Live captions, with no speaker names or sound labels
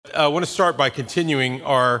I want to start by continuing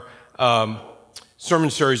our sermon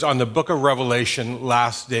series on the book of Revelation,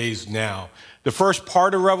 Last Days Now. The first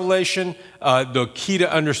part of Revelation, the key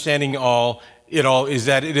to understanding it all is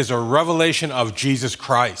that it is a revelation of Jesus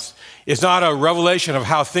Christ. It's not a revelation of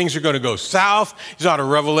how things are going to go south. It's not a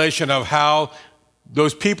revelation of how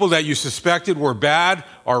those people that you suspected were bad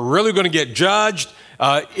are really going to get judged.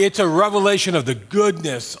 It's a revelation of the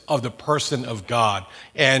goodness of the person of God.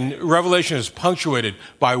 And Revelation is punctuated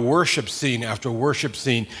by worship scene after worship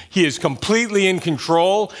scene. He is completely in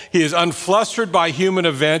control. He is unflustered by human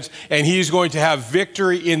events, and he's going to have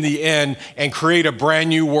victory in the end and create a brand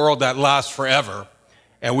new world that lasts forever.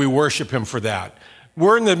 And we worship him for that.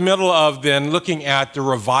 We're in the middle of then looking at the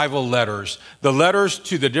revival letters, the letters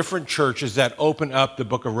to the different churches that open up the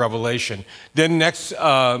book of Revelation. Then next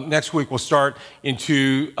week we'll start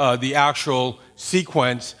into the actual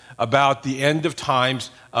sequence about the end of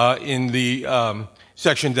times in the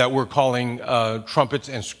section that we're calling trumpets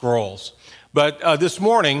and scrolls. But this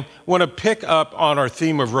morning, I want to pick up on our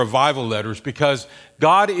theme of revival letters because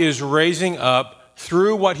God is raising up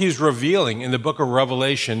through what he's revealing in the book of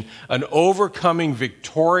Revelation, an overcoming,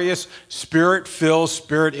 victorious, spirit-filled,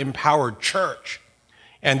 spirit-empowered church.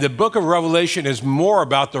 And the book of Revelation is more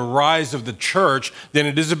about the rise of the church than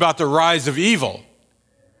it is about the rise of evil.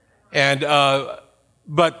 And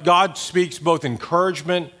but God speaks both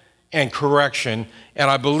encouragement and correction.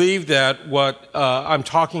 And I believe that what I'm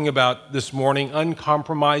talking about this morning,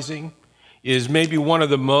 uncompromising, is maybe one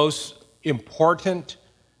of the most important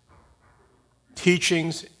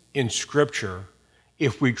teachings in Scripture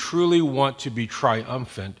if we truly want to be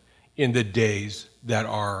triumphant in the days that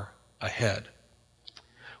are ahead.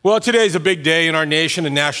 Well, today's a big day in our nation, a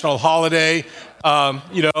national holiday,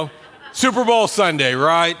 Super Bowl Sunday,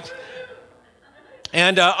 right?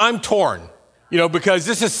 And I'm torn, because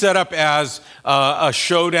this is set up as a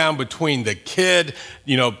showdown between the kid,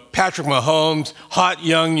 Patrick Mahomes, hot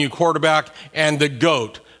young new quarterback, and the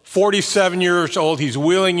GOAT. 47 years old, he's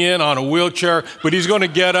wheeling in on a wheelchair, but he's going to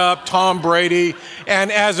get up, Tom Brady.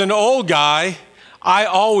 And as an old guy, I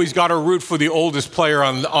always got to root for the oldest player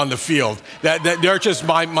on the field. That they're just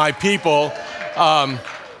my people.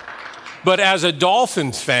 But as a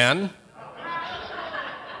Dolphins fan,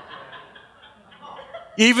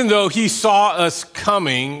 even though he saw us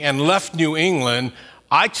coming and left New England,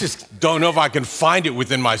 I just don't know if I can find it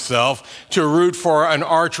within myself to root for an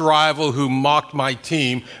arch rival who mocked my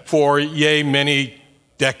team for many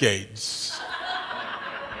decades.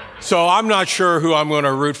 So I'm not sure who I'm going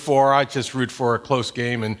to root for. I just root for a close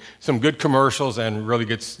game and some good commercials and really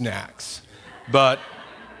good snacks. But,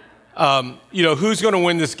 who's going to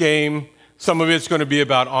win this game? Some of it's going to be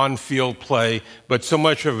about on-field play, but so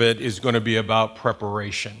much of it is going to be about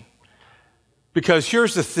preparation. Because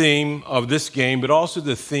here's the theme of this game, but also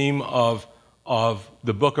the theme of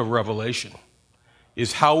the book of Revelation,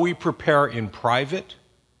 is how we prepare in private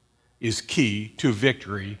is key to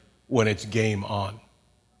victory when it's game on.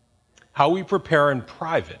 How we prepare in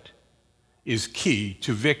private is key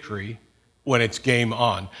to victory when it's game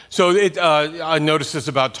on. So I noticed this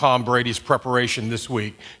about Tom Brady's preparation this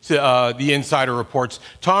week. The insider reports,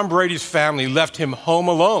 Tom Brady's family left him home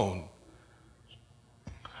alone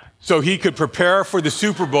so he could prepare for the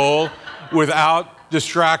Super Bowl without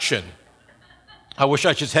distraction. I wish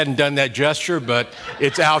I just hadn't done that gesture, but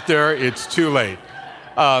it's out there, it's too late.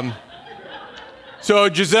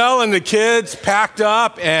 So Giselle and the kids packed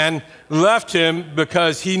up and left him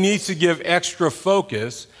because he needs to give extra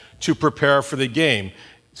focus to prepare for the game.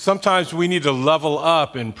 Sometimes we need to level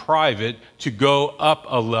up in private to go up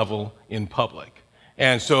a level in public.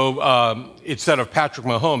 And so it said of Patrick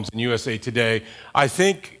Mahomes in USA Today, I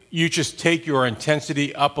think you just take your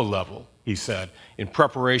intensity up a level, he said, in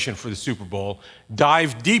preparation for the Super Bowl.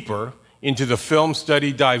 Dive deeper into the film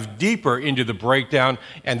study, dive deeper into the breakdown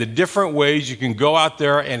and the different ways you can go out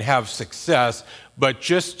there and have success, but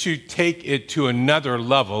just to take it to another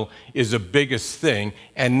level is the biggest thing.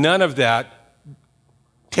 And none of that,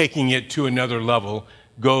 taking it to another level,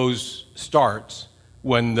 starts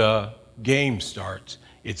when the game starts.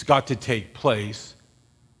 It's got to take place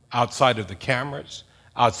outside of the cameras,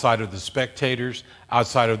 outside of the spectators,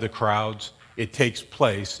 outside of the crowds. It takes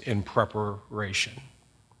place in preparation.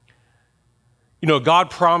 God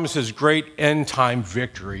promises great end-time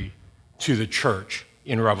victory to the church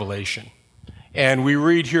in Revelation. And we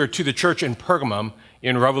read here to the church in Pergamum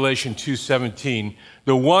in Revelation 2:17,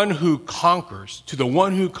 the one who conquers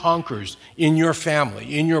in your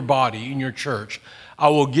family, in your body, in your church, I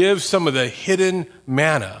will give some of the hidden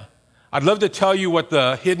manna. I'd love to tell you what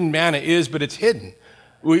the hidden manna is, but it's hidden.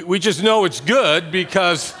 We just know it's good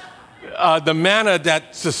because the manna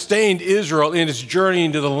that sustained Israel in its journey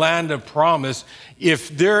into the land of promise, if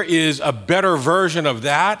there is a better version of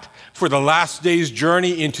that for the last day's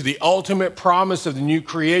journey into the ultimate promise of the new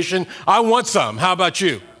creation, I want some. How about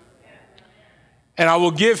you? And I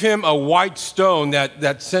will give him a white stone,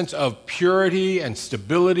 that sense of purity and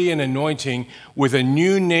stability and anointing, with a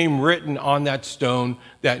new name written on that stone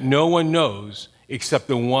that no one knows except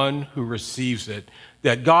the one who receives it.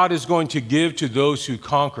 That God is going to give to those who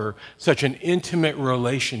conquer such an intimate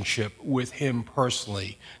relationship with him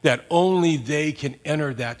personally, that only they can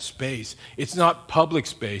enter that space. It's not public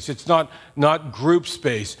space. It's not group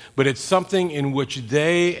space, but it's something in which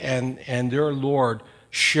they and their Lord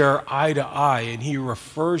share eye to eye, and he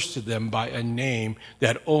refers to them by a name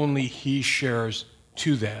that only he shares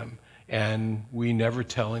to them, and we never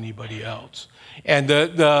tell anybody else. And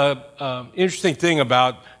the interesting thing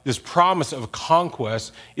about this promise of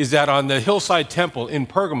conquest is that on the hillside temple in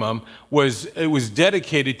Pergamum it was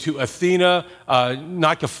dedicated to Athena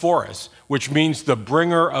Nikephoros, which means the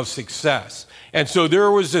bringer of success. And so there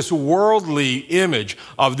was this worldly image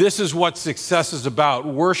of this is what success is about,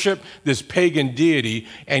 worship this pagan deity,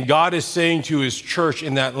 and God is saying to his church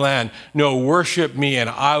in that land, no, worship me and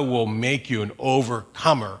I will make you an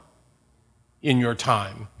overcomer in your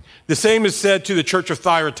time. The same is said to the church of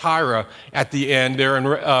Thyatira at the end there in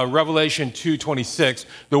Revelation 2:26,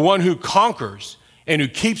 the one who conquers and who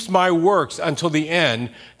keeps my works until the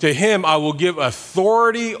end, to him I will give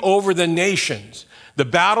authority over the nations. The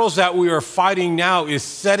battles that we are fighting now is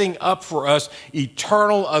setting up for us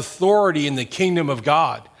eternal authority in the kingdom of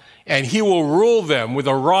God. And he will rule them with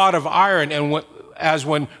a rod of iron, and as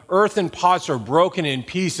when earthen pots are broken in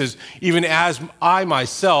pieces, even as I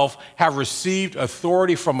myself have received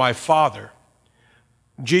authority from my Father.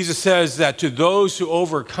 Jesus says that to those who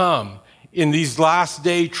overcome in these last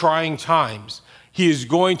day trying times, he is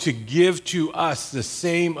going to give to us the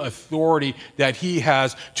same authority that he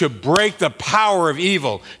has to break the power of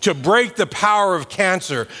evil, to break the power of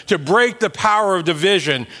cancer, to break the power of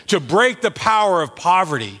division, to break the power of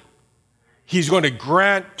poverty. He's going to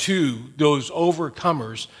grant to those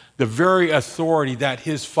overcomers the very authority that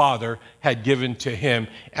his Father had given to him.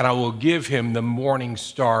 And I will give him the morning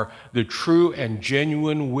star, the true and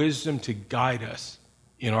genuine wisdom to guide us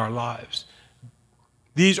in our lives.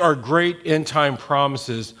 These are great end-time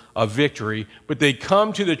promises of victory, but they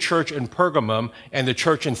come to the church in Pergamum and the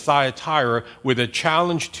church in Thyatira with a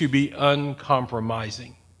challenge to be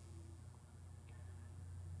uncompromising.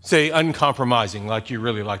 Say uncompromising, like you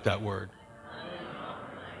really like that word.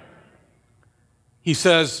 He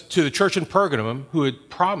says to the church in Pergamum, who had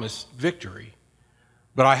promised victory,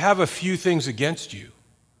 but I have a few things against you.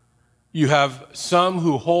 You have some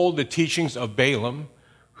who hold the teachings of Balaam,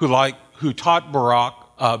 who taught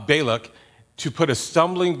Balak to put a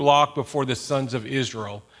stumbling block before the sons of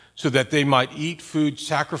Israel so that they might eat food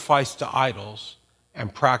sacrificed to idols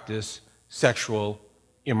and practice sexual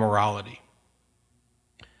immorality.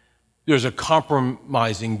 There's a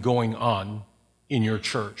compromising going on in your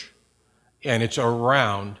church, and it's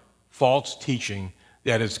around false teaching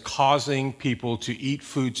that is causing people to eat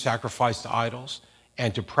food sacrificed to idols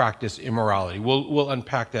and to practice immorality. We'll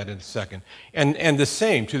unpack that in a second. And the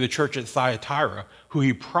same to the church at Thyatira, who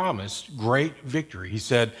he promised great victory. He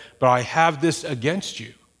said, but I have this against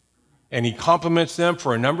you. And he compliments them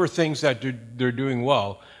for a number of things that they're doing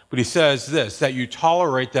well. But he says this, that you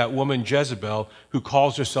tolerate that woman Jezebel, who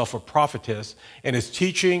calls herself a prophetess and is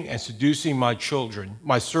teaching and seducing my children,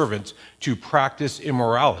 my servants, to practice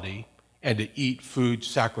immorality and to eat food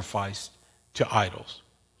sacrificed to idols.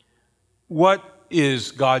 What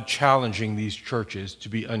is God challenging these churches to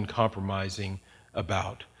be uncompromising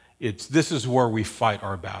about? This is where we fight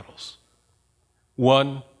our battles.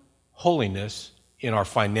 One, holiness in our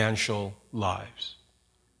financial lives.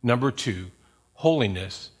 Number two,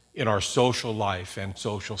 holiness in our social life and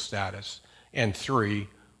social status. And three,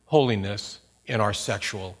 holiness in our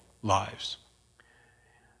sexual lives.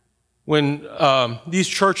 When these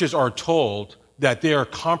churches are told that they are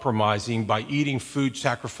compromising by eating food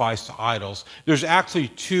sacrificed to idols, there's actually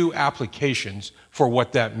two applications for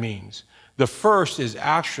what that means. The first is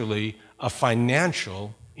actually a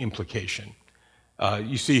financial implication.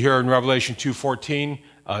 You see here in Revelation 2:14,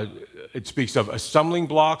 it speaks of a stumbling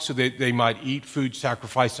block so that they might eat food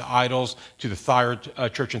sacrificed to idols, to the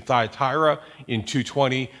church in Thyatira in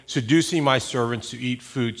 2:20, seducing my servants to eat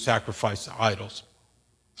food sacrificed to idols.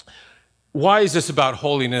 Why is this about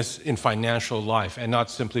holiness in financial life and not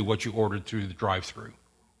simply what you ordered through the drive-thru?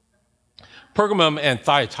 Pergamum and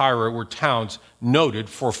Thyatira were towns noted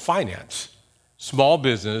for finance, small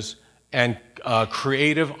business, and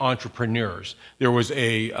creative entrepreneurs. There was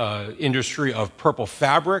a industry of purple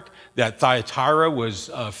fabric that Thyatira was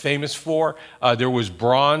famous for. There was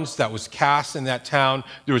bronze that was cast in that town.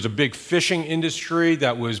 There was a big fishing industry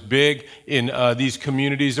that was big in these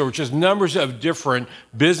communities. There were just numbers of different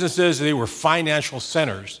businesses. They were financial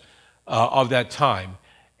centers of that time.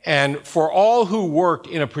 And for all who worked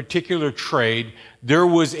in a particular trade, there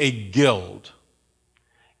was a guild.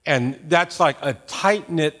 And that's like a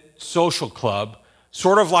tight-knit social club,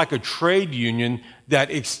 sort of like a trade union that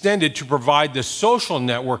extended to provide the social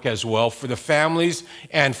network as well for the families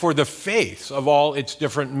and for the faiths of all its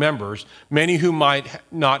different members, many who might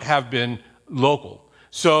not have been local.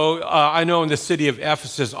 So I know in the city of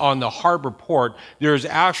Ephesus on the harbor port, there's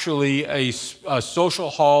actually a social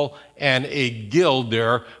hall and a guild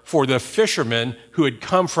there for the fishermen who had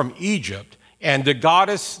come from Egypt. And the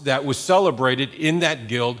goddess that was celebrated in that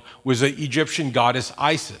guild was the Egyptian goddess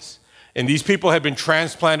Isis. And these people had been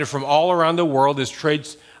transplanted from all around the world as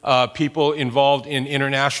trades people involved in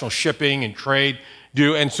international shipping and trade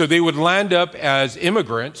do. And so they would land up as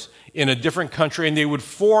immigrants in a different country, and they would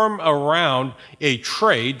form around a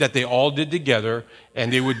trade that they all did together,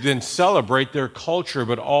 and they would then celebrate their culture,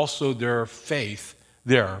 but also their faith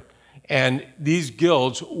there. And these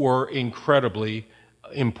guilds were incredibly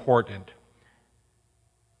important.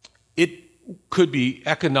 It could be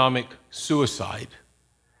economic suicide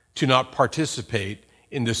to not participate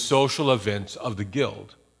in the social events of the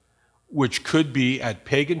guild, which could be at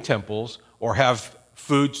pagan temples or have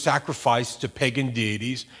food sacrificed to pagan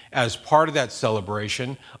deities as part of that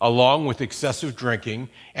celebration, along with excessive drinking,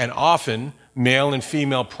 and often male and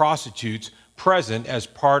female prostitutes present as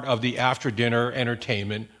part of the after-dinner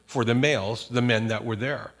entertainment for the males, the men that were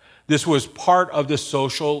there. This was part of the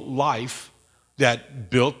social life that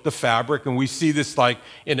built the fabric, and we see this like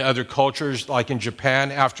in other cultures, like in Japan.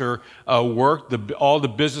 After work, all the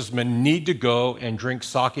businessmen need to go and drink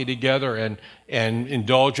sake together and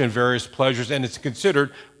indulge in various pleasures, and it's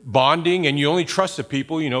considered bonding, and you only trust the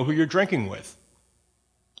people you know who you're drinking with.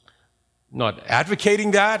 Not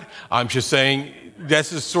advocating that, I'm just saying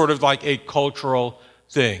this is sort of like a cultural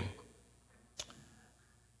thing.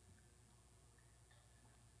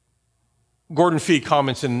 Gordon Fee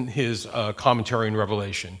comments in his commentary in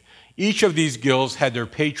Revelation, each of these guilds had their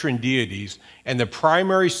patron deities, and the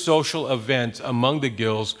primary social events among the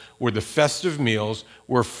guilds were the festive meals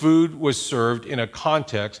where food was served in a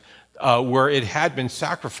context where it had been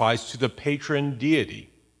sacrificed to the patron deity.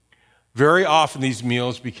 Very often these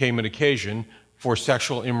meals became an occasion for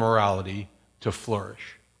sexual immorality to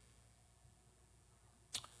flourish.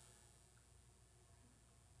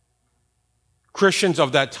 Christians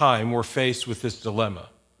of that time were faced with this dilemma.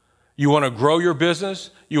 You want to grow your business,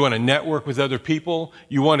 you want to network with other people,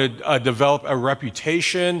 you want to develop a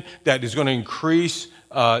reputation that is going to increase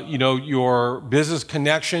your business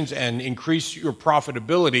connections and increase your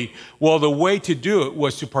profitability. Well, the way to do it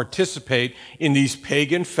was to participate in these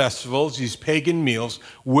pagan festivals, these pagan meals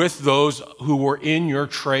with those who were in your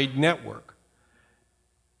trade network.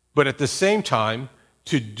 But at the same time,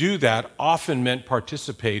 to do that often meant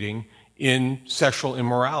participating in sexual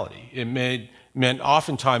immorality. It meant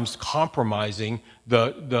oftentimes compromising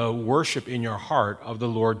the worship in your heart of the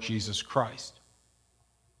Lord Jesus Christ.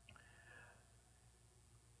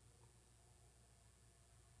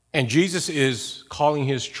 And Jesus is calling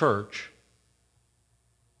his church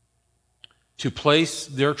to place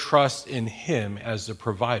their trust in him as the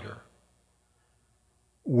provider,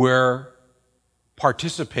 where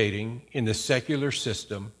participating in the secular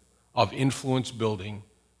system of influence building,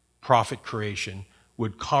 profit creation,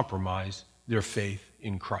 would compromise their faith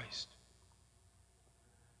in Christ.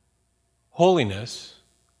 Holiness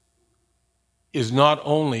is not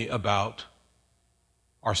only about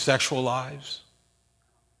our sexual lives,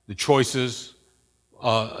 the choices,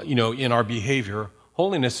 in our behavior.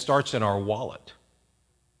 Holiness starts in our wallet.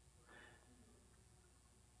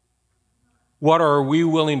 What are we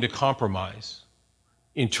willing to compromise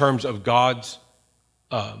in terms of God's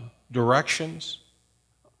directions,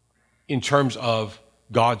 in terms of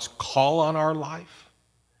God's call on our life,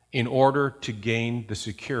 in order to gain the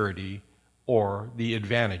security or the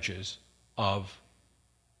advantages of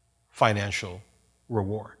financial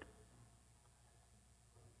reward?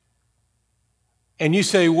 And you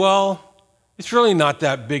say, well, it's really not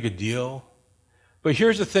that big a deal. But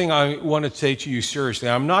here's the thing I want to say to you seriously.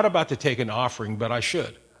 I'm not about to take an offering, but I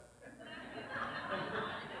should.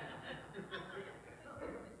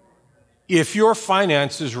 If your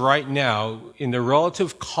finances right now, in the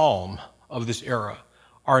relative calm of this era,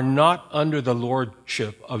 are not under the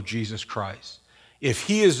lordship of Jesus Christ, if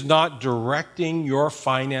he is not directing your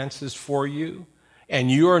finances for you, and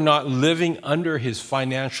you are not living under his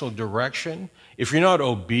financial direction, if you're not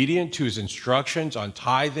obedient to his instructions on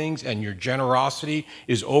tithings and your generosity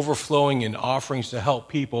is overflowing in offerings to help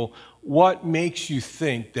people, what makes you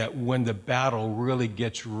think that when the battle really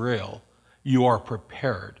gets real, you are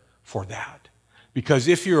prepared for that? Because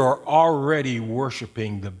if you are already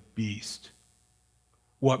worshiping the beast,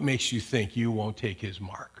 what makes you think you won't take his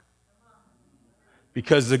mark?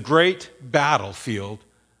 Because the great battlefield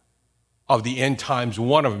of the end times,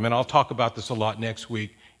 one of them, and I'll talk about this a lot next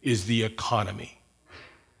week, is the economy.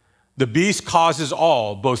 The beast causes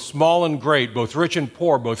all, both small and great, both rich and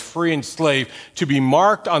poor, both free and slave, to be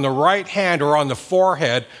marked on the right hand or on the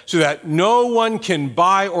forehead so that no one can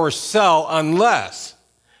buy or sell unless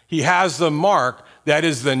he has the mark that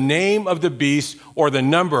is the name of the beast or the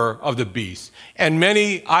number of the beast. And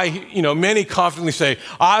many confidently say,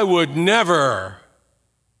 I would never,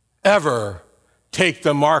 ever take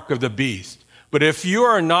the mark of the beast. But if you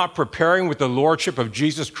are not preparing with the lordship of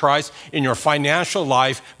Jesus Christ in your financial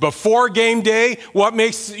life before game day, what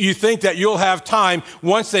makes you think that you'll have time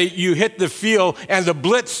once you hit the field and the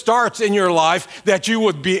blitz starts in your life that you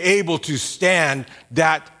would be able to stand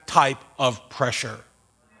that type of pressure?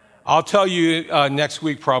 I'll tell you next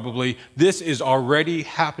week probably, this is already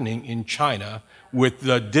happening in China with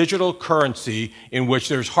the digital currency in which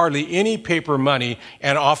there's hardly any paper money,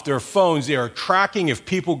 and off their phones they are tracking if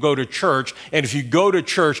people go to church, and if you go to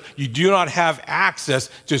church, you do not have access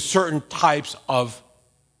to certain types of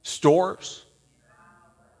stores.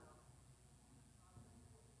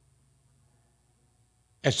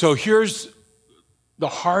 And so here's the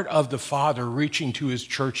heart of the Father reaching to his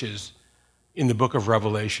churches in the book of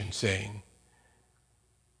Revelation, saying,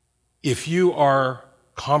 if you are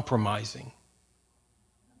compromising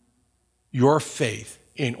your faith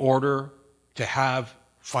in order to have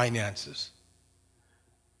finances,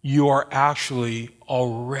 you are actually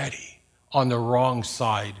already on the wrong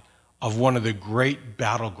side of one of the great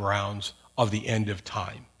battlegrounds of the end of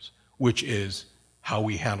times, which is how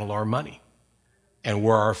we handle our money and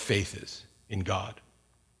where our faith is in God.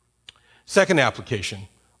 Second application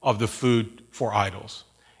of the food for idols.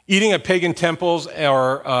 Eating at pagan temples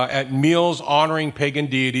or at meals honoring pagan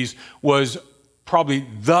deities was probably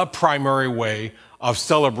the primary way of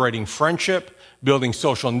celebrating friendship, building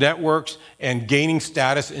social networks, and gaining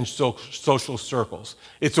status in social circles.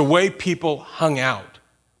 It's a way people hung out.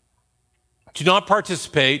 To not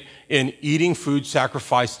participate in eating food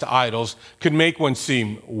sacrificed to idols could make one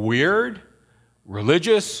seem weird,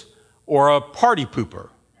 religious, or a party pooper.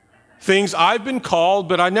 Things I've been called,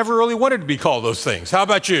 but I never really wanted to be called those things. How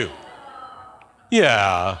about you?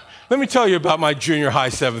 Yeah. Let me tell you about my junior high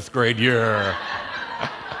 7th grade year.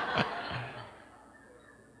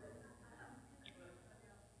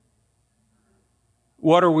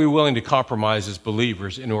 What are we willing to compromise as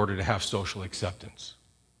believers in order to have social acceptance?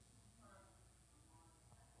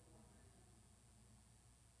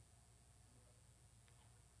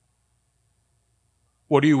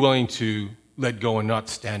 What are you willing to let go and not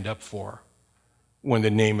stand up for when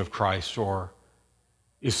the name of Christ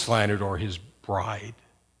is slandered, or his bride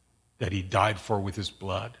that he died for with his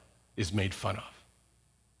blood is made fun of?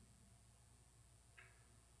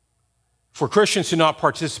 For Christians to not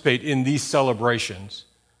participate in these celebrations,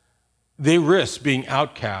 they risk being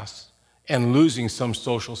outcasts and losing some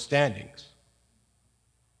social standings.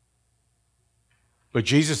 But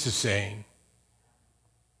Jesus is saying,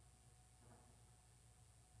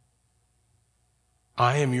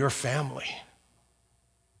 I am your family.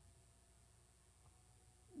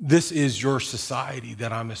 This is your society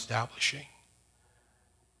that I'm establishing.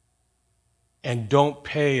 And don't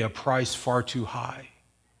pay a price far too high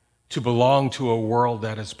to belong to a world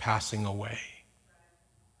that is passing away,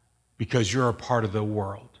 because you're a part of the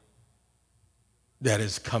world that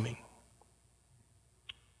is coming.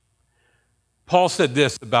 Paul said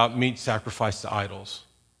this about meat sacrificed to idols,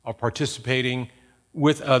 of participating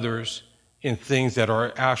with others in things that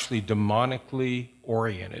are actually demonically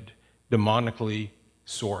oriented, demonically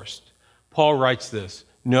sourced. Paul writes this,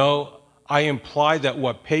 no, I imply that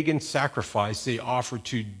what pagans sacrifice they offer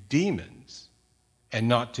to demons and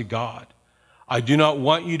not to God. I do not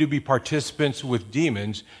want you to be participants with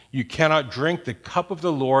demons. You cannot drink the cup of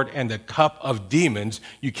the Lord and the cup of demons.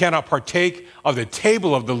 You cannot partake of the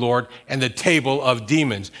table of the Lord and the table of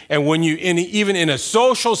demons. And when you, even in a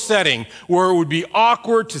social setting where it would be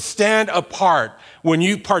awkward to stand apart, when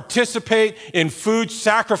you participate in food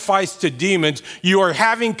sacrificed to demons, you are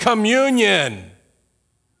having communion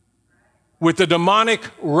with the demonic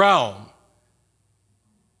realm.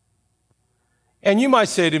 And you might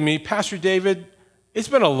say to me, Pastor David, It's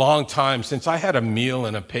been a long time since I had a meal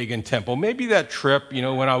in a pagan temple. Maybe that trip,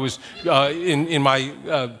 when I was in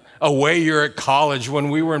my away year at college when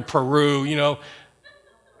we were in Peru,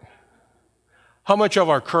 How much of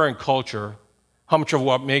our current culture, how much of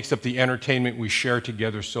what makes up the entertainment we share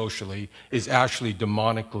together socially is actually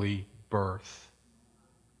demonically birthed,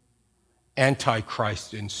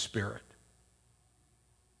 antichrist in spirit,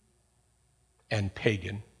 and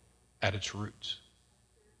pagan at its roots.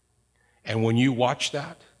 And when you watch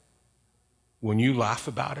that, when you laugh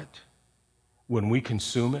about it, when we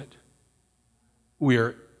consume it, we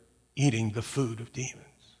are eating the food of demons.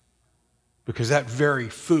 Because that very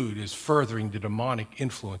food is furthering the demonic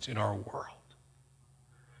influence in our world.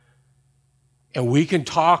 And we can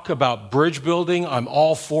talk about bridge building, I'm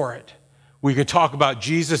all for it. We can talk about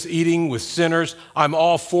Jesus eating with sinners, I'm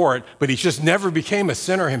all for it, but he just never became a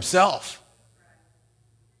sinner himself.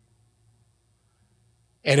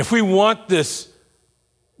 And if we want this,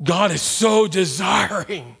 God is so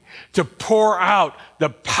desiring to pour out the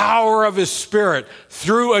power of his Spirit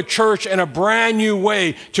through a church in a brand new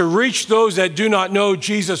way to reach those that do not know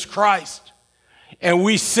Jesus Christ. And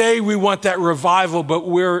we say we want that revival, but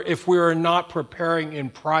if we're not preparing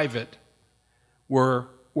in private, we're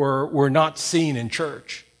not seen in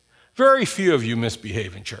church. Very few of you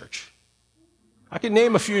misbehave in church. I can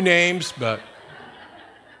name a few names, but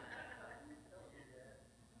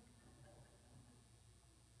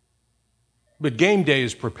game day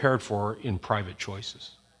is prepared for in private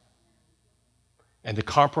choices. And the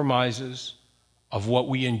compromises of what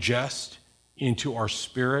we ingest into our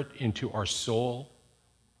spirit, into our soul,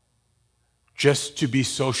 just to be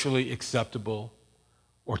socially acceptable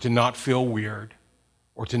or to not feel weird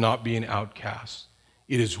or to not be an outcast,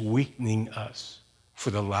 it is weakening us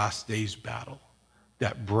for the last day's battle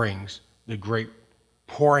that brings the great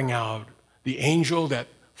pouring out, the angel that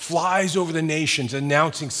flies over the nations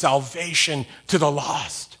announcing salvation to the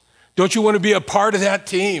lost. Don't you want to be a part of that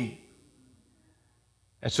team?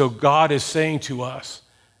 And so God is saying to us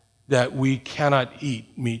that we cannot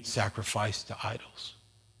eat meat sacrificed to idols.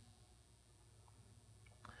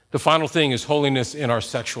 The final thing is holiness in our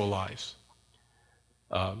sexual lives.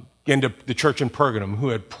 Again, to the church in Pergamum,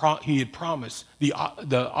 he had promised the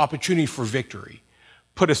opportunity for victory.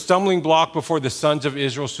 Put a stumbling block before the sons of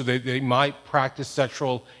Israel so that they might practice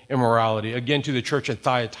sexual immorality. Again, to the church at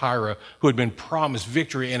Thyatira, who had been promised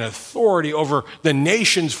victory and authority over the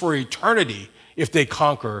nations for eternity if they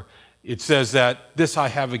conquer. It says that, this I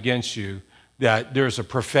have against you, that there's a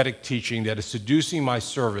prophetic teaching that is seducing my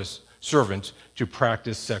servants to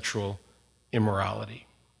practice sexual immorality.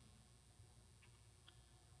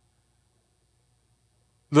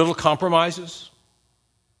 Little compromises.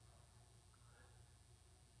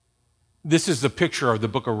 This is the picture of the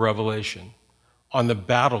book of Revelation on the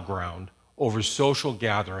battleground over social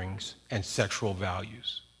gatherings and sexual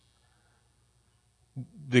values.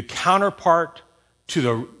 The counterpart to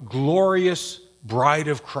the glorious bride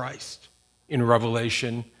of Christ in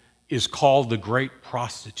Revelation is called the great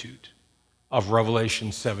prostitute of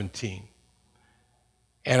Revelation 17.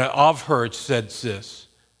 And of her it said this,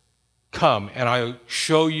 "Come, and I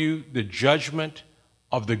show you the judgment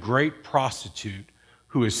of the great prostitute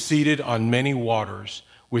who is seated on many waters,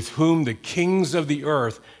 with whom the kings of the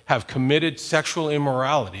earth have committed sexual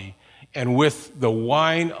immorality, and with the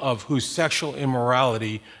wine of whose sexual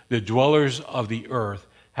immorality the dwellers of the earth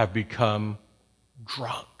have become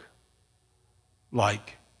drunk."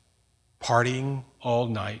 Like partying all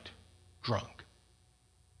night drunk.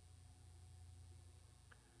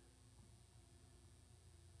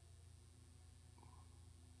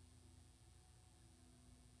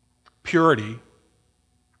 Purity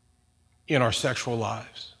in our sexual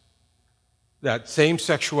lives. That same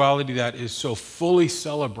sexuality that is so fully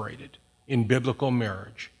celebrated in biblical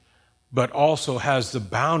marriage, but also has the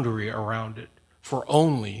boundary around it for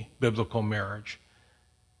only biblical marriage.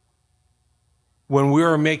 When we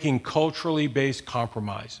are making culturally based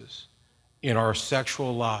compromises in our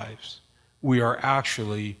sexual lives, we are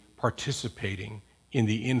actually participating in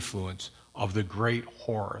the influence of the great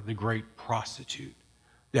whore, the great prostitute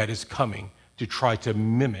that is coming to try to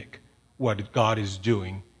mimic what God is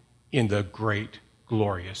doing in the great,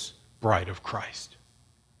 glorious bride of Christ.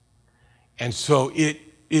 And so it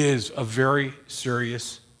is a very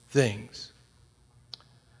serious thing.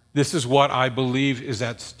 This is what I believe is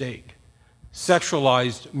at stake.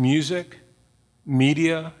 Sexualized music,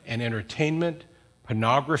 media and entertainment,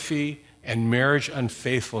 pornography, and marriage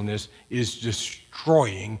unfaithfulness is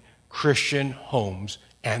destroying Christian homes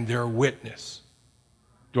and their witness.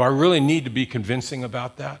 Do I really need to be convincing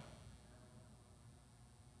about that?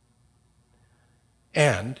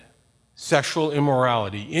 And sexual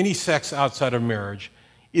immorality, any sex outside of marriage,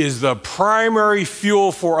 is the primary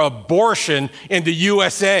fuel for abortion in the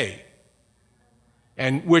USA,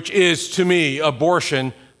 and which is, to me,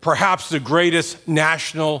 abortion, perhaps the greatest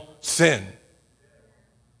national sin.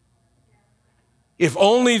 If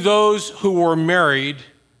only those who were married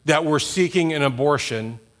that were seeking an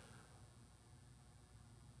abortion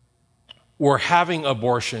were having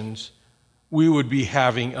abortions, we would be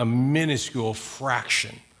having a minuscule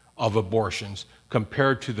fraction of abortions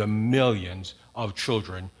compared to the millions of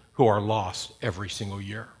children who are lost every single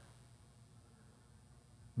year.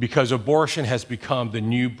 Because abortion has become the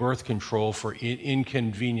new birth control for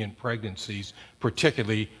inconvenient pregnancies,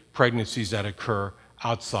 particularly pregnancies that occur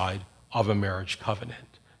outside of a marriage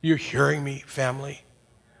covenant. You're hearing me, family?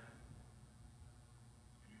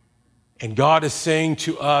 And God is saying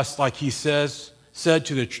to us, like he said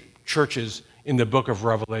to the churches in the book of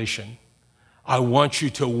Revelation, I want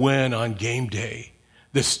you to win on game day.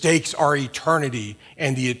 The stakes are eternity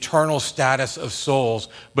and the eternal status of souls.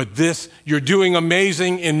 But this, you're doing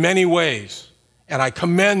amazing in many ways. And I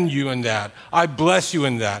commend you in that. I bless you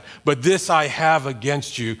in that. But this I have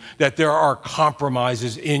against you, that there are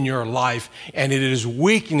compromises in your life, and it is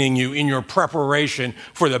weakening you in your preparation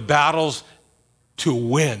for the battles to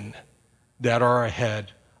win that are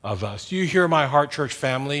ahead of us. You hear my heart, church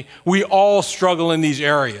family? We all struggle in these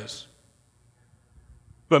areas.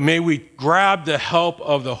 But may we grab the help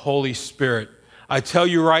of the Holy Spirit. I tell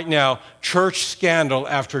you right now, church scandal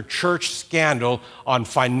after church scandal on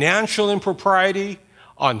financial impropriety,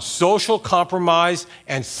 on social compromise,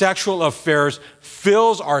 and sexual affairs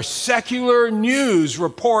fills our secular news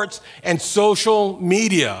reports and social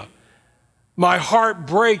media. My heart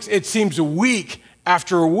breaks. It seems week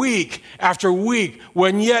after week after week,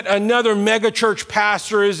 when yet another megachurch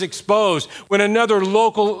pastor is exposed, when another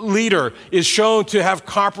local leader is shown to have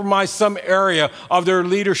compromised some area of their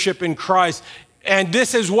leadership in Christ. And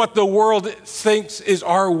this is what the world thinks is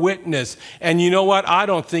our witness. And you know what? I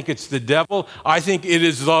don't think it's the devil. I think it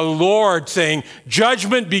is the Lord saying,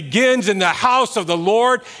 judgment begins in the house of the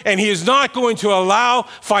Lord, and he is not going to allow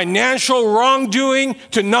financial wrongdoing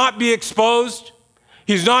to not be exposed.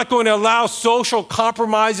 He's not going to allow social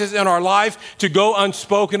compromises in our life to go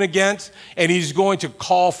unspoken against, and he's going to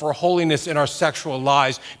call for holiness in our sexual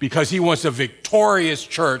lives because he wants a victorious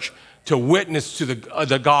church to witness to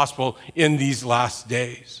the gospel in these last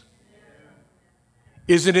days.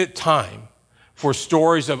 Isn't it time for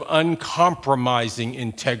stories of uncompromising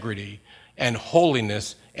integrity and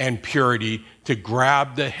holiness and purity to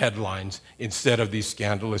grab the headlines instead of these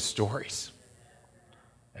scandalous stories?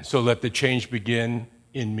 And so let the change begin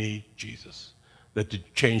in me, Jesus. Let the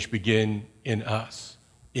change begin in us,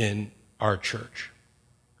 in our church.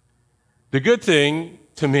 The good thing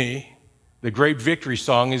to me, the great victory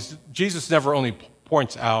song, is Jesus never only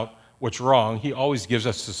points out what's wrong, he always gives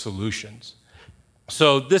us the solutions.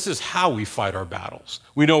 So this is how we fight our battles.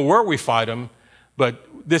 We know where we fight them, but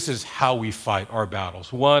this is how we fight our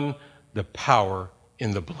battles. One, the power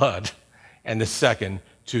in the blood. And the second,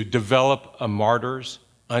 to develop a martyr's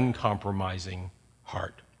uncompromising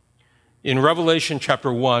heart. In Revelation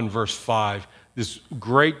chapter 1, verse 5, this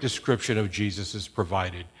great description of Jesus is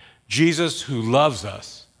provided. Jesus, who loves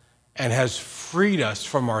us and has freed us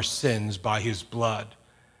from our sins by his blood.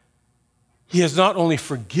 He has not only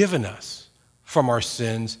forgiven us from our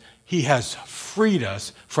sins, he has freed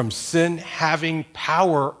us from sin having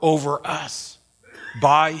power over us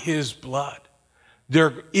by his blood.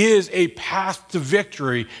 There is a path to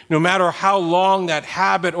victory, no matter how long that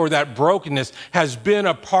habit or that brokenness has been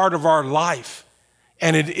a part of our life.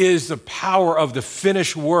 And it is the power of the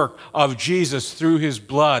finished work of Jesus through his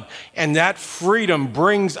blood. And that freedom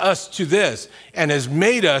brings us to this and has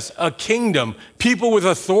made us a kingdom, people with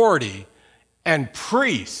authority, and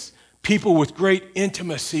priests, people with great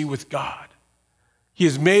intimacy with God. He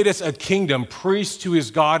has made us a kingdom, priests to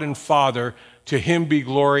his God and Father. To him be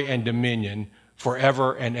glory and dominion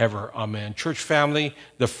forever and ever. Amen. Church family,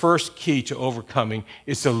 the first key to overcoming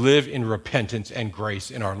is to live in repentance and grace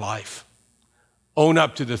in our life. Own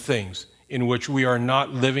up to the things in which we are not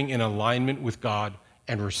living in alignment with God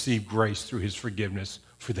and receive grace through his forgiveness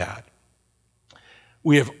for that.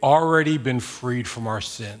 We have already been freed from our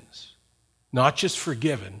sins, not just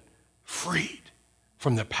forgiven, freed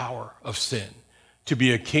from the power of sin, to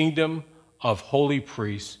be a kingdom of holy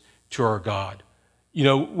priests to our God. You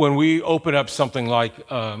know, when we open up something like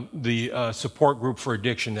the support group for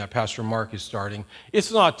addiction that Pastor Mark is starting,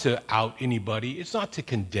 it's not to out anybody. It's not to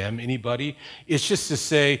condemn anybody. It's just to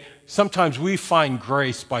say sometimes we find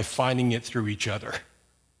grace by finding it through each other.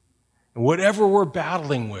 And whatever we're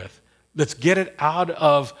battling with, Let's get it out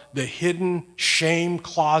of the hidden shame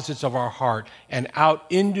closets of our heart and out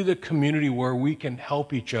into the community where we can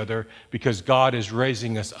help each other because God is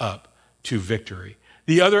raising us up to victory.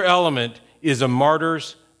 The other element is a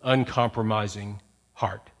martyr's uncompromising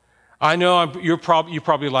heart. I know you're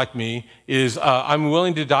probably like me, I'm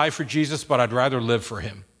willing to die for Jesus, but I'd rather live for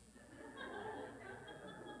him.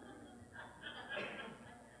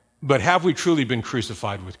 But have we truly been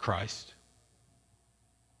crucified with Christ?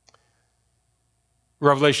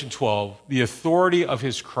 Revelation 12, the authority of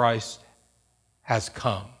his Christ has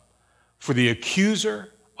come, for the accuser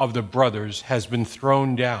of the brothers has been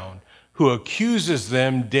thrown down, who accuses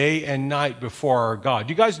them day and night before our God.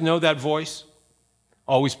 Do you guys know that voice?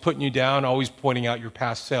 Always putting you down, always pointing out your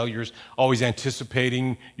past failures, always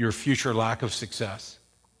anticipating your future lack of success.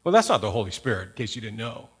 Well, that's not the Holy Spirit, in case you didn't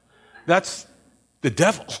know. That's the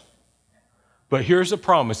devil. But here's the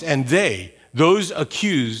promise, and those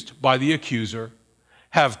accused by the accuser,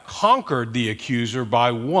 have conquered the accuser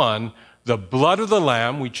by 1, the blood of the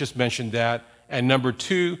Lamb, we just mentioned that, and number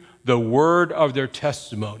 2, the word of their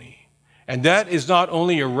testimony. And that is not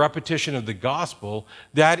only a repetition of the gospel,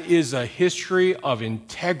 that is a history of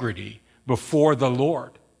integrity before the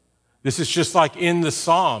Lord. This is just like in the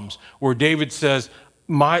Psalms where David says,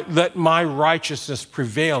 let my righteousness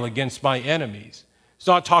prevail against my enemies. He's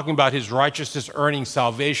not talking about his righteousness earning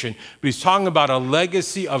salvation, but he's talking about a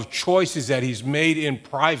legacy of choices that he's made in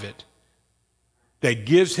private that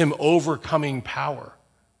gives him overcoming power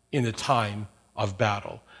in the time of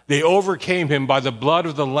battle. They overcame him by the blood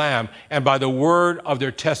of the Lamb and by the word of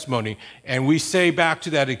their testimony. And we say back to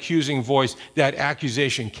that accusing voice, that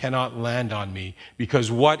accusation cannot land on me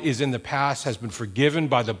because what is in the past has been forgiven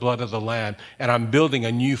by the blood of the Lamb, and I'm building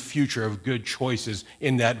a new future of good choices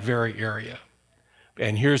in that very area.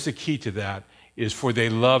 And here's the key to that, is for they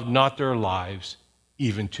loved not their lives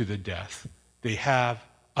even to the death. They have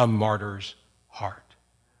a martyr's heart.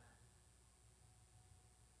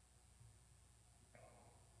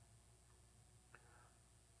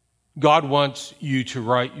 God wants you to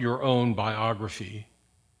write your own biography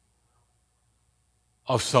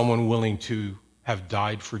of someone willing to have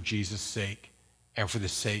died for Jesus' sake and for the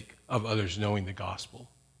sake of others knowing the gospel.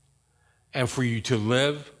 And for you to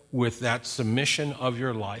live with that submission of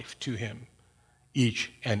your life to him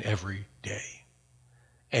each and every day.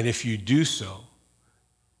 And if you do so,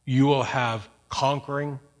 you will have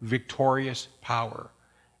conquering, victorious power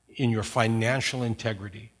in your financial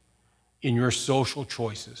integrity, in your social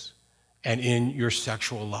choices, and in your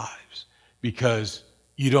sexual lives, because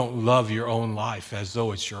you don't love your own life as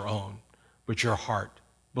though it's your own, but your heart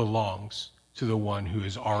belongs to the one who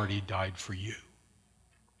has already died for you.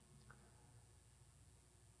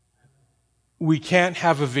 We can't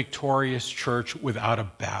have a victorious church without a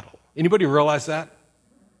battle. Anybody realize that?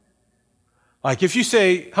 Like if you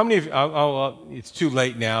say, how many of you, it's too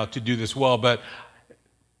late now to do this well, but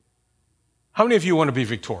how many of you want to be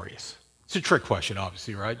victorious? It's a trick question,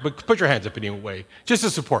 obviously, right? But put your hands up anyway, just to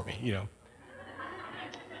support me, you know.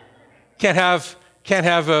 Can't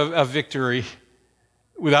have a victory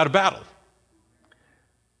without a battle.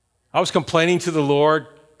 I was complaining to the Lord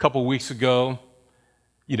a couple weeks ago,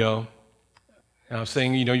 you know, and I was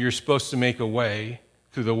saying, you know, you're supposed to make a way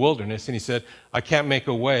through the wilderness. And he said, I can't make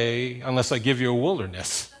a way unless I give you a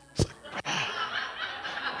wilderness.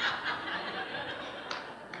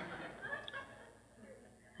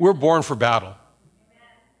 We're born for battle.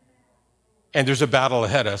 And there's a battle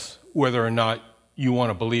ahead of us, whether or not you want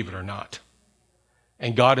to believe it or not.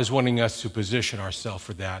 And God is wanting us to position ourselves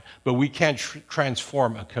for that. But we can't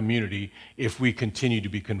transform a community if we continue to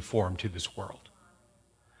be conformed to this world.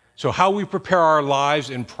 So how we prepare our lives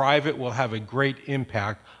in private will have a great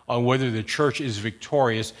impact on whether the church is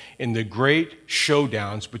victorious in the great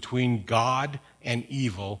showdowns between God and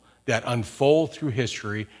evil that unfold through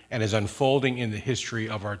history and is unfolding in the history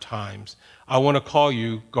of our times. I want to call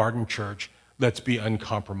you, Garden Church, let's be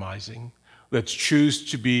uncompromising. Let's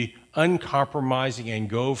choose to be uncompromising and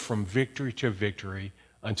go from victory to victory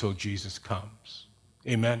until Jesus comes.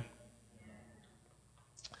 Amen.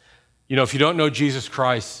 You know, if you don't know Jesus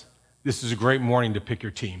Christ, this is a great morning to pick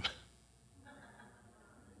your team.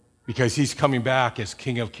 Because he's coming back as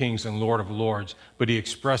King of Kings and Lord of Lords, but he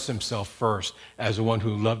expressed himself first as the one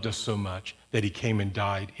who loved us so much that he came and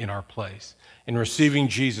died in our place. And receiving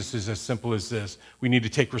Jesus is as simple as this. We need to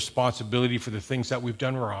take responsibility for the things that we've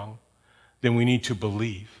done wrong. Then we need to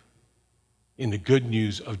believe in the good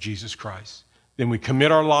news of Jesus Christ. Then we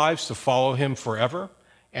commit our lives to follow him forever,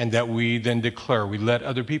 and that we then declare, we let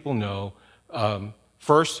other people know,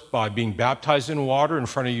 first by being baptized in water in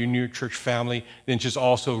front of your new church family, then just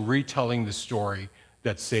also retelling the story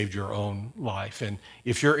that saved your own life. And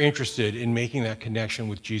if you're interested in making that connection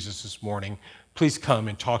with Jesus this morning, please come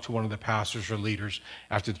and talk to one of the pastors or leaders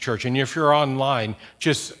after the church. And if you're online,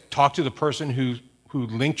 just talk to the person who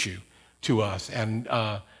linked you to us. And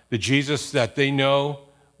the Jesus that they know,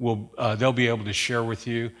 they'll be able to share with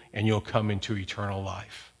you, and you'll come into eternal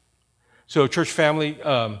life. So church family,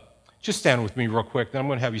 just stand with me real quick. Then I'm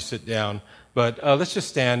going to have you sit down. But let's just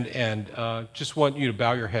stand, and just want you to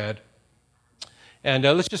bow your head. And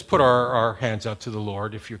let's just put our hands out to the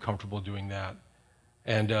Lord if you're comfortable doing that.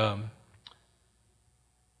 And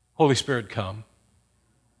Holy Spirit, come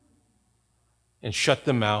and shut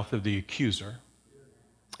the mouth of the accuser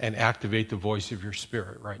and activate the voice of your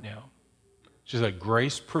Spirit right now. Just let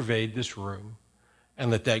grace pervade this room,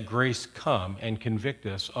 and let that grace come and convict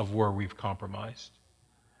us of where we've compromised.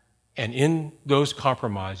 And in those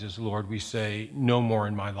compromises, Lord, we say, no more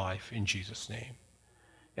in my life, in Jesus' name.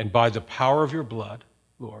 And by the power of your blood,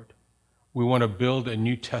 Lord, we want to build a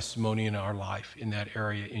new testimony in our life in that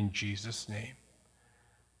area, in Jesus' name.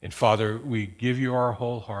 And Father, we give you our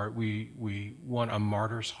whole heart. We want a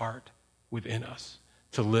martyr's heart within us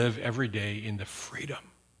to live every day in the freedom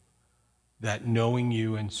that knowing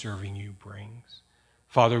you and serving you brings.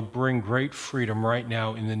 Father, bring great freedom right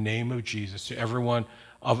now in the name of Jesus to everyone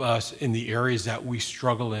of us in the areas that we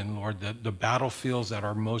struggle in, Lord, the battlefields that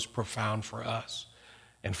are most profound for us.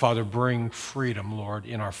 And Father, bring freedom, Lord,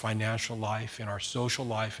 in our financial life, in our social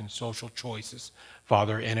life and social choices,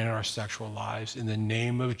 Father, and in our sexual lives. In the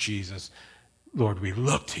name of Jesus, Lord, we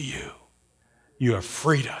look to you. You have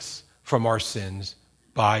freed us from our sins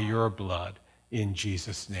by your blood. In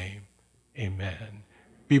Jesus' name, amen.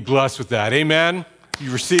 Be blessed with that. Amen.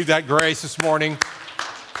 You received that grace this morning.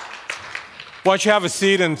 Why don't you have a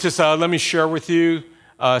seat, and just let me share with you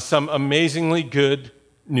some amazingly good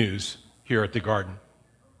news here at the Garden.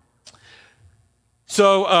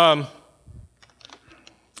 So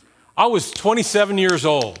I was 27 years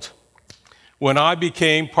old when I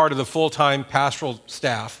became part of the full-time pastoral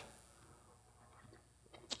staff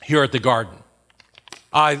here at the Garden.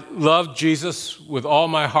 I loved Jesus with all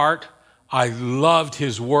my heart. I loved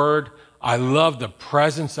his word. I loved the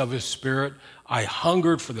presence of his Spirit. I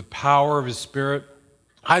hungered for the power of his Spirit.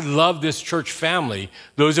 I loved this church family.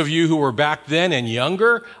 Those of you who were back then and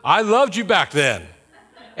younger, I loved you back then.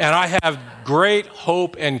 And I have great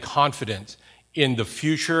hope and confidence in the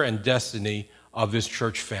future and destiny of this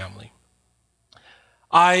church family.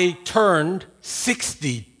 I turned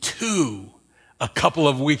 62 a couple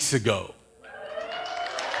of weeks ago.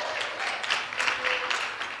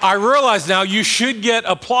 I realize now you should get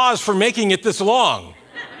applause for making it this long,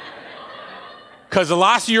 because the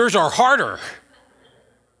last years are harder.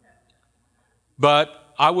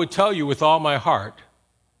 But I would tell you with all my heart,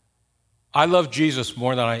 I love Jesus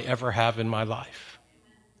more than I ever have in my life.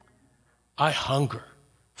 I hunger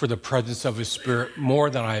for the presence of his Spirit more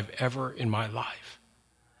than I have ever in my life.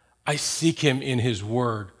 I seek him in his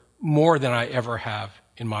word more than I ever have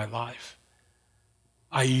in my life.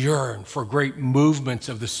 I yearn for great movements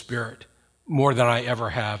of the Spirit more than I ever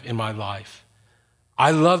have in my life.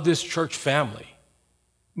 I love this church family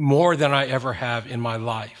more than I ever have in my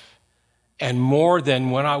life. And more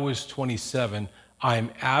than when I was 27, I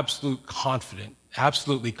am absolutely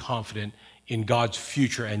confident in God's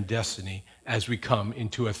future and destiny as we come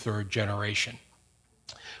into a third generation.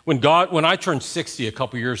 When I turned 60 a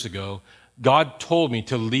couple years ago, God told me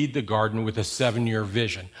to lead the Garden with a 7-year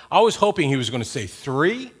vision. I was hoping he was going to say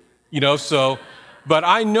 3, but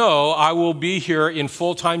I know I will be here in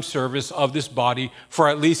full-time service of this body for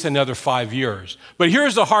at least another 5 years. But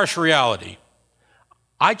here's the harsh reality.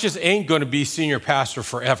 I just ain't going to be senior pastor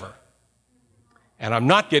forever. And I'm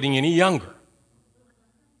not getting any younger.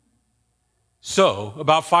 So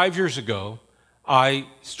about 5 years ago, I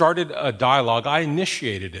started a dialogue. I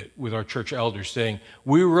initiated it with our church elders, saying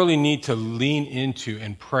we really need to lean into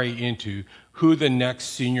and pray into who the next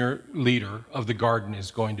senior leader of the Garden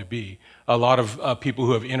is going to be. A lot of people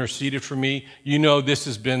who have interceded for me, this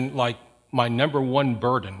has been like my number one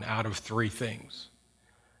burden out of 3 things,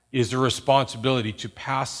 is the responsibility to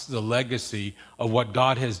pass the legacy of what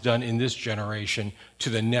God has done in this generation to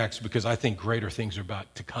the next, because I think greater things are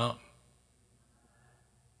about to come.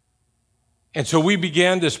 And so we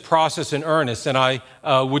began this process in earnest, and I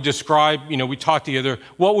would describe, we talked together,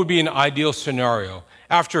 what would be an ideal scenario.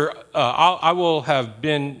 After, I will have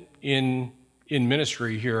been in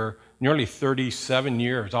ministry here nearly 37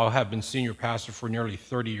 years. I'll have been senior pastor for nearly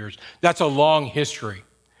 30 years. That's a long history.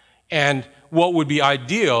 And what would be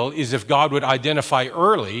ideal is if God would identify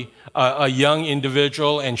early a young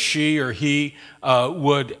individual, and she or he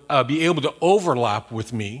would be able to overlap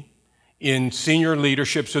with me in senior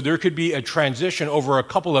leadership, so there could be a transition over a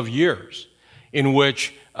couple of years in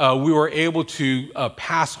which we were able to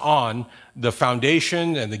pass on the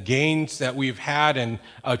foundation and the gains that we've had and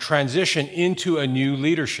transition into a new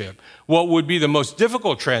leadership. What would be the most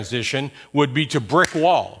difficult transition would be to brick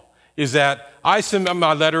wall, is that I submit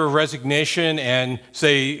my letter of resignation and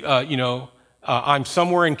say, I'm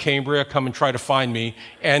somewhere in Cambria, come and try to find me,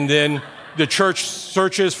 and then the church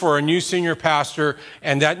searches for a new senior pastor,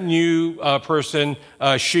 and that new person,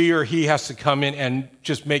 she or he has to come in and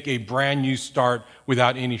just make a brand new start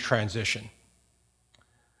without any transition.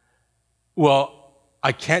 Well,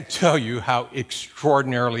 I can't tell you how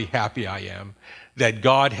extraordinarily happy I am that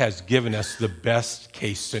God has given us the best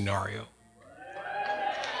case scenario.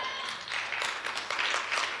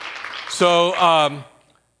 So,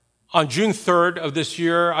 on June 3rd of this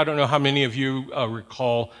year, I don't know how many of you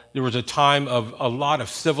recall, there was a time of a lot of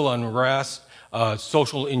civil unrest.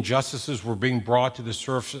 Social injustices were being brought to the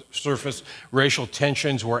surface. Racial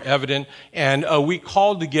tensions were evident. And we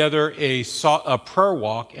called together a prayer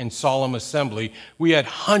walk and solemn assembly. We had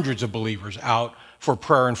hundreds of believers out for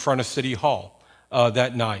prayer in front of City Hall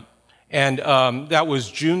that night. And that was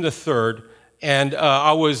June the 3rd. And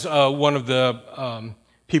I was one of the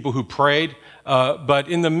people who prayed. But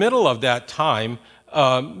in the middle of that time,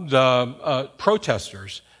 the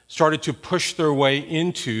protesters started to push their way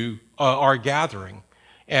into our gathering.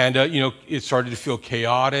 And, it started to feel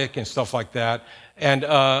chaotic and stuff like that. And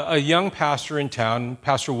a young pastor in town,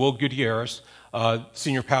 Pastor Will Gutierrez,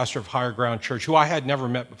 senior pastor of Higher Ground Church, who I had never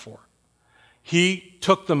met before, he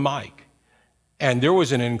took the mic. And there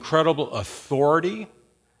was an incredible authority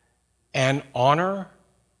and honor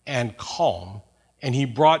and calm, and he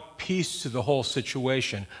brought peace to the whole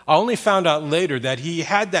situation. I only found out later that he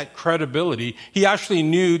had that credibility. He actually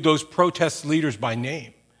knew those protest leaders by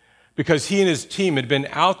name because he and his team had been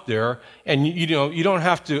out there, and you don't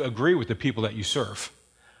have to agree with the people that you serve.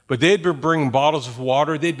 But they had been bringing bottles of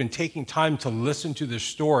water. They'd been taking time to listen to their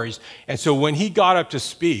stories. And so when he got up to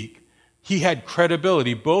speak, he had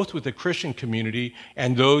credibility both with the Christian community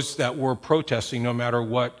and those that were protesting, no matter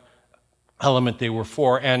what element they were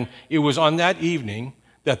for. And it was on that evening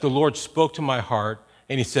that the Lord spoke to my heart,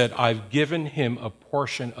 and he said, I've given him a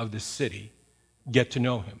portion of the city. Get to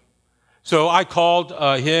know him. So I called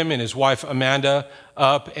him and his wife Amanda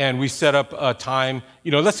up, and we set up a time,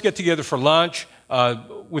 let's get together for lunch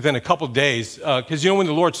within a couple of days, because when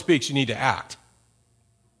the Lord speaks, you need to act.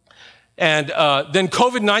 And then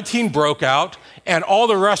COVID-19 broke out, and all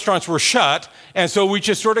the restaurants were shut, and so we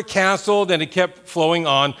just sort of canceled, and it kept flowing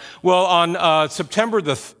on. Well, on September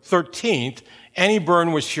the 13th, Annie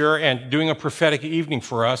Byrne was here and doing a prophetic evening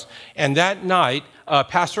for us, and that night,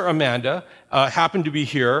 Pastor Amanda happened to be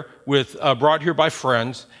here brought here by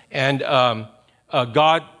friends, and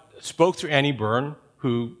God spoke through Annie Byrne,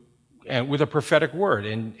 with a prophetic word,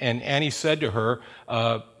 and Annie said to her,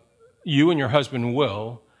 you and your husband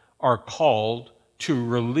Will are called to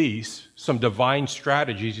release some divine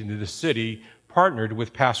strategies into the city, partnered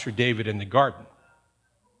with Pastor David in the garden.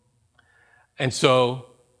 And so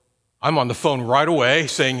I'm on the phone right away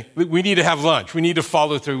saying, we need to have lunch. We need to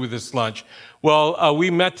follow through with this lunch. Well,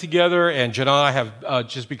 we met together, and Janelle and I have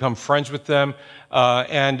just become friends with them,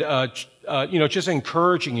 just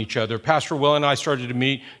encouraging each other. Pastor Will and I started to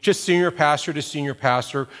meet, just senior pastor to senior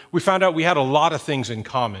pastor. We found out we had a lot of things in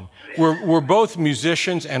common. We're both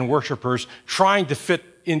musicians and worshipers trying to fit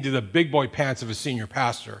into the big boy pants of a senior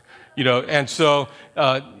pastor, and so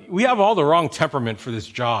we have all the wrong temperament for this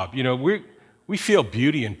job. We feel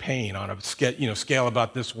beauty and pain on a scale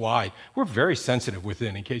about this wide. We're very sensitive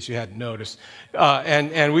within, in case you hadn't noticed,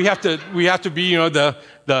 and we have to be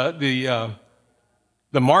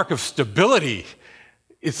the mark of stability.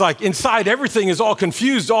 It's like inside everything is all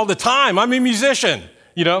confused all the time. I'm a musician,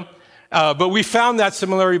 but we found that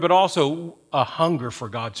similarity, but also a hunger for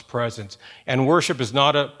God's presence. And worship is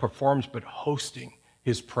not a performance, but hosting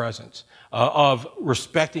his presence, of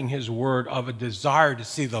respecting his word, of a desire to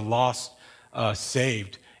see the lost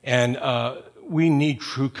saved. And we need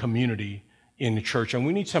true community in the church, and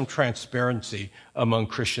we need some transparency among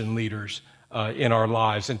Christian leaders in our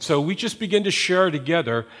lives. And so we just begin to share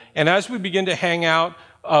together. And as we begin to hang out,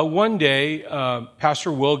 one day,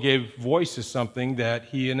 Pastor Will gave voice to something that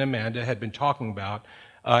he and Amanda had been talking about.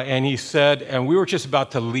 And he said, and we were just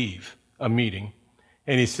about to leave a meeting,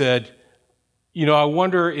 and he said, I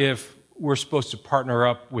wonder if we're supposed to partner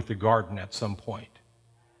up with the garden at some point.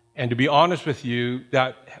 And to be honest with you,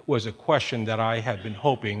 that was a question that I had been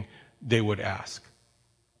hoping they would ask.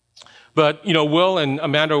 But, Will and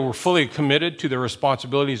Amanda were fully committed to their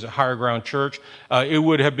responsibilities at Higher Ground Church. It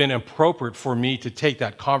would have been appropriate for me to take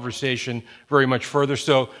that conversation very much further.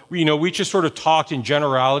 So, we just sort of talked in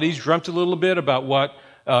generalities, dreamt a little bit about what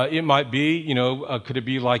it might be. Could it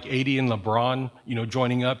be like 80 and LeBron,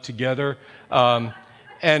 joining up together? But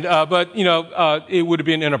it would have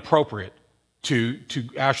been inappropriate to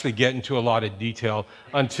actually get into a lot of detail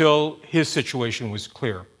until his situation was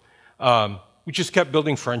clear. We just kept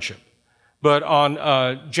building friendship. But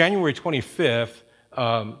on January 25th,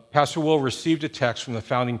 Pastor Will received a text from the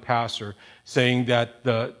founding pastor saying that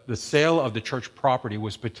the sale of the church property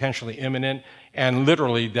was potentially imminent, and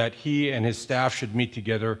literally that he and his staff should meet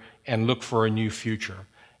together and look for a new future.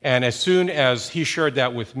 And as soon as he shared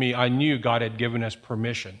that with me, I knew God had given us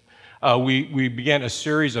permission. We began a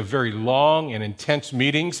series of very long and intense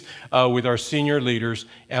meetings with our senior leaders.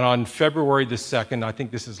 And on February the 2nd, I think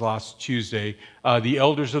this is last Tuesday, the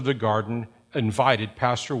elders of the garden invited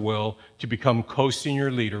Pastor Will to become co-senior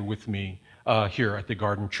leader with me here at the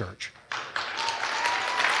Garden Church.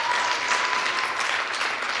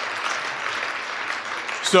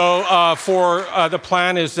 So the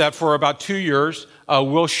plan is that for about 2 years,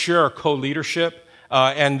 we'll share co-leadership,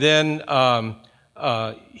 and then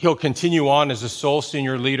he'll continue on as a sole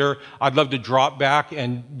senior leader. I'd love to drop back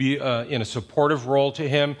and be in a supportive role to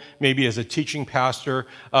him, maybe as a teaching pastor.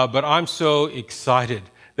 But I'm so excited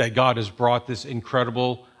that God has brought this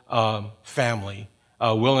incredible family,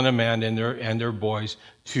 Will and Amanda and their boys,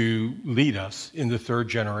 to lead us in the third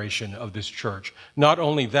generation of this church. Not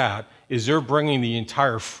only that, is they're bringing the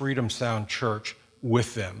entire Freedom Sound Church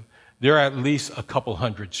with them. They're at least a couple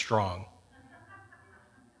hundred strong.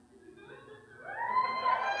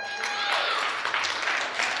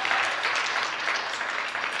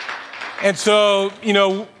 And so,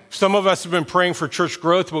 some of us have been praying for church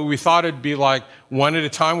growth, but we thought it'd be like one at a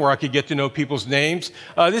time where I could get to know people's names.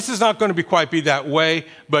 This is not going to quite be that way,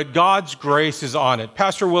 but God's grace is on it.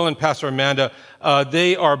 Pastor Will and Pastor Amanda,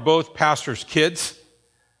 they are both pastors' kids.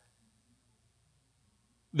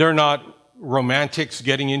 They're not romantics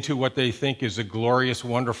getting into what they think is a glorious,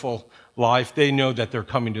 wonderful life. They know that they're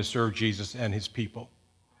coming to serve Jesus and his people.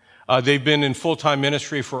 They've been in full-time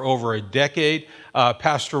ministry for over a decade.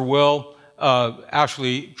 Pastor Will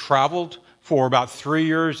actually traveled for about 3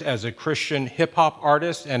 years as a Christian hip-hop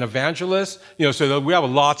artist and evangelist. So we have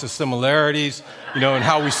lots of similarities, in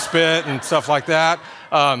how we spit and stuff like that.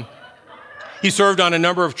 He served on a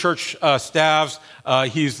number of church staffs.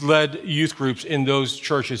 He's led youth groups in those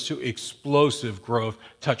churches to explosive growth,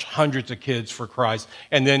 touched hundreds of kids for Christ.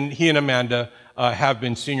 And then he and Amanda have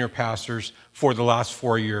been senior pastors for the last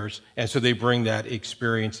 4 years, and so they bring that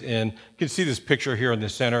experience in. You can see this picture here in the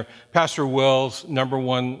center. Pastor Will's number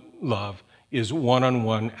one love is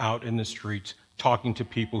one-on-one out in the streets, talking to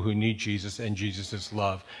people who need Jesus and Jesus'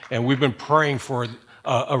 love. And we've been praying for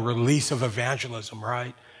a release of evangelism,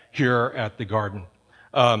 right, here at the Garden.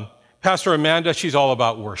 Pastor Amanda, she's all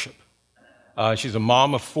about worship. She's a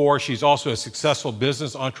mom of 4. She's also a successful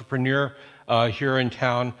business entrepreneur here in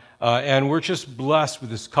town. And we're just blessed with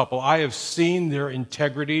this couple. I have seen their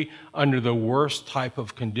integrity under the worst type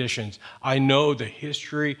of conditions. I know the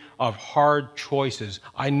history of hard choices.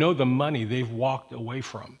 I know the money they've walked away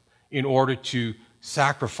from in order to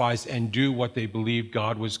sacrifice and do what they believed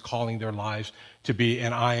God was calling their lives to be.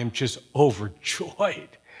 And I am just overjoyed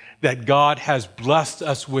that God has blessed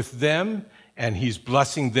us with them, and he's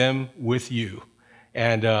blessing them with you.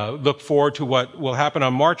 And look forward to what will happen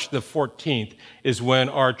on March the 14th is when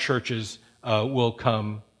our churches will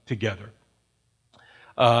come together.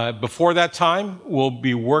 Before that time, we'll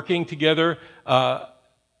be working together.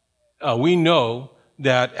 We know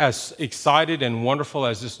that as excited and wonderful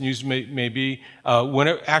as this news may be, when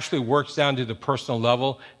it actually works down to the personal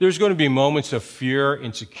level, there's going to be moments of fear,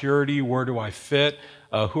 insecurity. Where do I fit?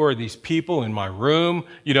 Who are these people in my room?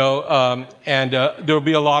 And there'll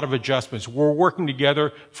be a lot of adjustments. We're working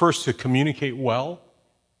together first to communicate well.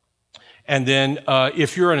 And then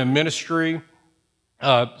if you're in a ministry,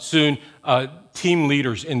 soon team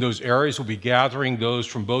leaders in those areas will be gathering those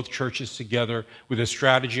from both churches together with a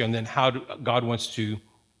strategy on then how God wants to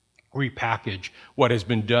repackage what has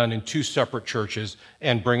been done in 2 separate churches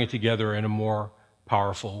and bring it together in a more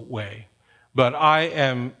powerful way. But I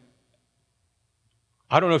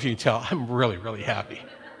don't know if you can tell, I'm really, really happy.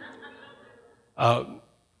 I'm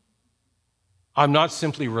not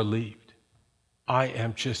simply relieved. I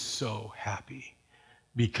am just so happy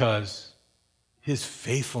because his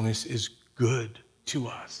faithfulness is good to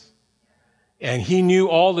us. And he knew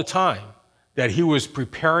all the time that he was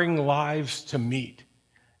preparing lives to meet.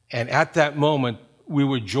 And at that moment, we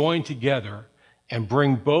would join together and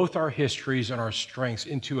bring both our histories and our strengths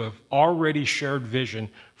into an already shared vision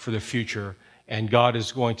for the future. And God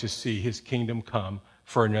is going to see his kingdom come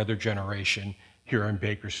for another generation here in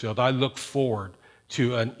Bakersfield. I look forward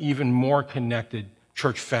to an even more connected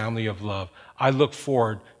church family of love. I look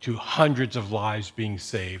forward to hundreds of lives being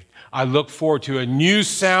saved. I look forward to a new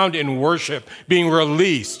sound in worship being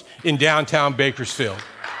released in downtown Bakersfield.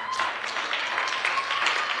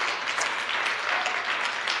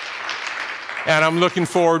 And I'm looking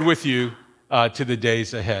forward with you to the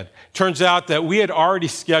days ahead. Turns out that we had already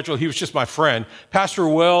scheduled, he was just my friend, Pastor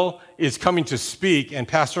Will is coming to speak, and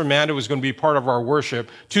Pastor Amanda was going to be part of our worship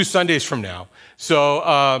 2 Sundays from now.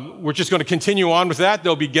 So we're just going to continue on with that.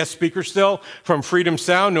 There'll be guest speakers still from Freedom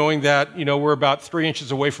Sound, knowing that, we're about 3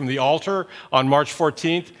 inches away from the altar on March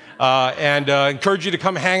 14th. And encourage you to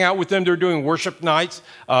come hang out with them. They're doing worship nights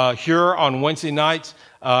here on Wednesday nights.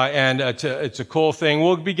 And it's a cool thing.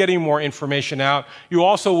 We'll be getting more information out. You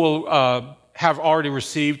also will have already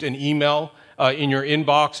received an email in your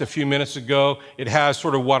inbox a few minutes ago. It has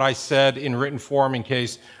sort of what I said in written form in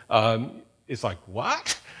case it's like,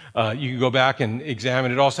 what? You can go back and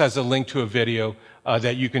examine. It also has a link to a video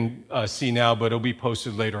that you can see now, but it'll be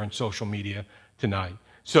posted later on social media tonight.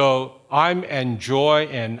 So I'm in joy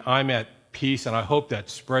and I'm at peace, and I hope that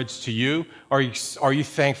spreads to you. Are you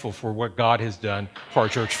thankful for what God has done for our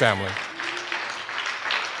church family?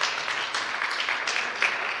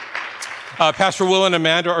 Pastor Will and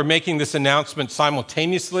Amanda are making this announcement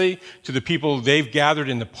simultaneously to the people they've gathered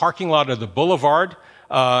in the parking lot of the Boulevard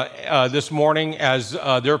this morning as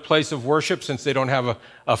their place of worship, since they don't have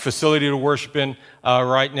a facility to worship in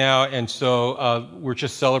right now. And so we're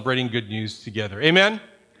just celebrating good news together. Amen?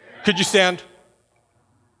 Could you stand?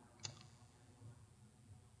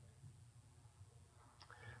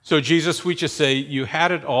 So, Jesus, we just say, you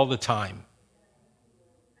had it all the time.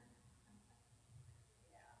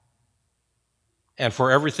 And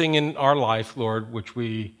for everything in our life, Lord, which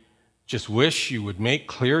we just wish you would make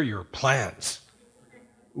clear your plans,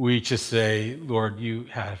 we just say, Lord, you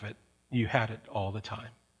have it. You had it all the time.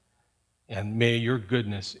 And may your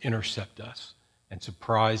goodness intercept us and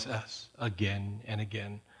surprise us again and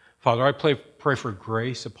again. Father, I pray for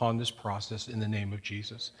grace upon this process in the name of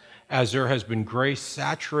Jesus. As there has been grace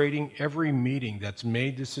saturating every meeting that's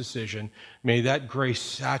made this decision, may that grace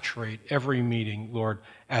saturate every meeting, Lord,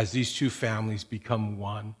 as these two families become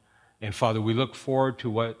one. And Father, we look forward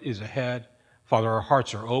to what is ahead. Father, our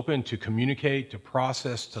hearts are open to communicate, to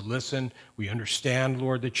process, to listen. We understand,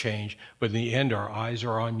 Lord, the change, but in the end, our eyes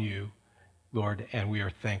are on you, Lord, and we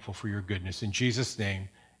are thankful for your goodness. In Jesus' name,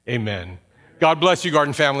 amen. God bless you,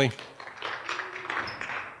 Garden family.